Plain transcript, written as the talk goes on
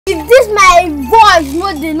If this my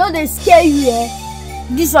voice they scare you, eh?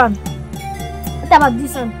 This one. What about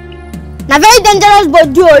this one? Now very dangerous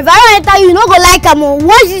but do. If I don't tell you, no go like am.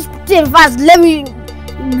 Watch this thing fast. Let me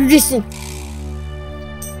listen.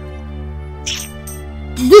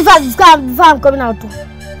 Do fast before I'm coming out.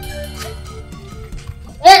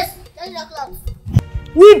 Yes, 10 o'clock.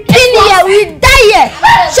 We pin here, we die here.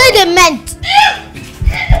 Show the meant.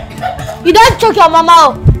 You don't choke your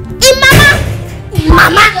mama.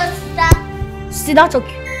 Mama. Sit down, choke.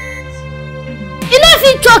 You know if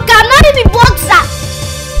you choke, I'm not even boxer.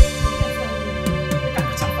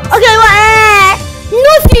 Okay, well, you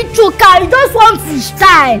know if you choke, you just want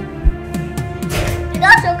freestyle. You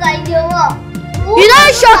don't choke, you what? You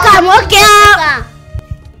don't choke, I'm okay.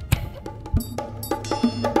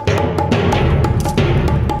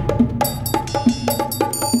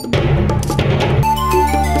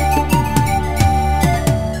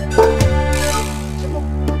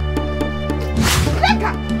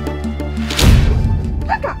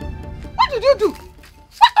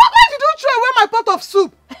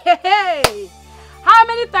 How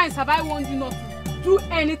many times have I warned you not to do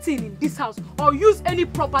anything in this house or use any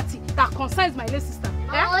property that concerns my late sister?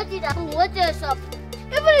 What did I do? What did I shop?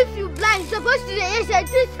 Even if you blind, you're supposed to say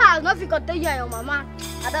this house, nothing can tell you and your mama.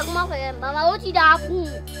 I beg mama for you, mama. What did I do?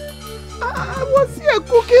 I was here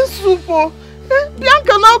cooking soup.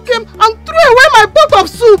 Bianca now came and threw away my pot of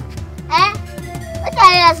soup. What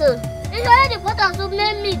are you saying? It's already the pot of soup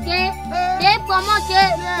made me there. They promote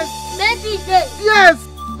it. Yes. Maybe they. Yes.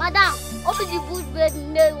 Madam, open the bush baby.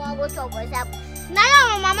 No one go chop. What's up? Now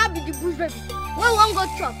your mama be the bush baby. When one go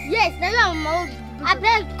chop? Yes, now your mama be the bush baby. I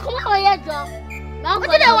beg, come on here, Joe. What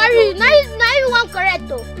did they worry? Now you want correct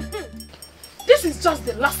though. This is just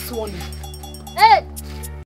the last warning. Hey,